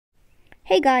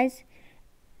Hey guys,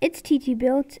 it's TT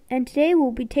Built, and today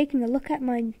we'll be taking a look at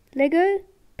my Lego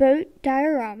boat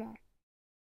diorama.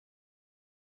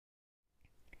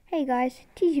 Hey guys,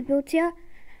 TT Built here,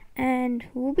 and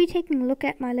we'll be taking a look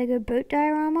at my Lego boat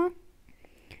diorama.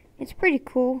 It's pretty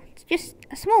cool. It's just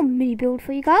a small mini build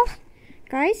for you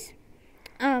guys.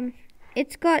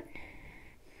 It's got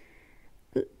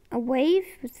a wave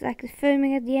with like the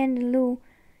foaming at the end, and a little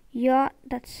yacht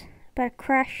that's about to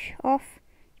crash off.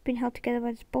 Been held together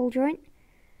by this ball joint.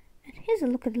 And here's a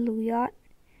look at the little yacht,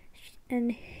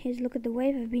 and here's a look at the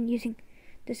wave. I've been using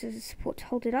this as a support to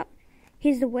hold it up.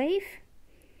 Here's the wave.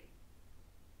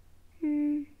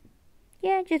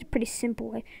 Yeah, just a pretty simple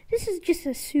wave. This is just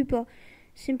a super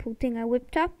simple thing I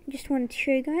whipped up. Just wanted to show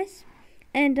you guys.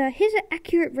 And here's an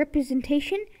accurate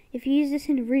representation if you use this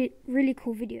in a really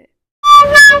cool video.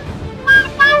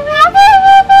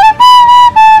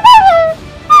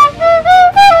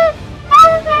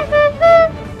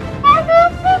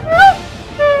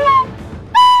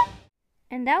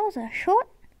 And that was a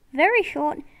very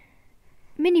short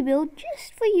mini build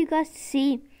just for you guys to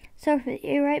see. Sorry for the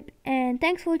EARRAPE, and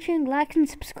thanks for watching. Like and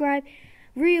subscribe.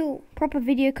 Real proper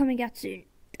video coming out soon.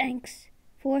 Thanks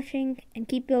for watching and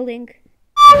keep building.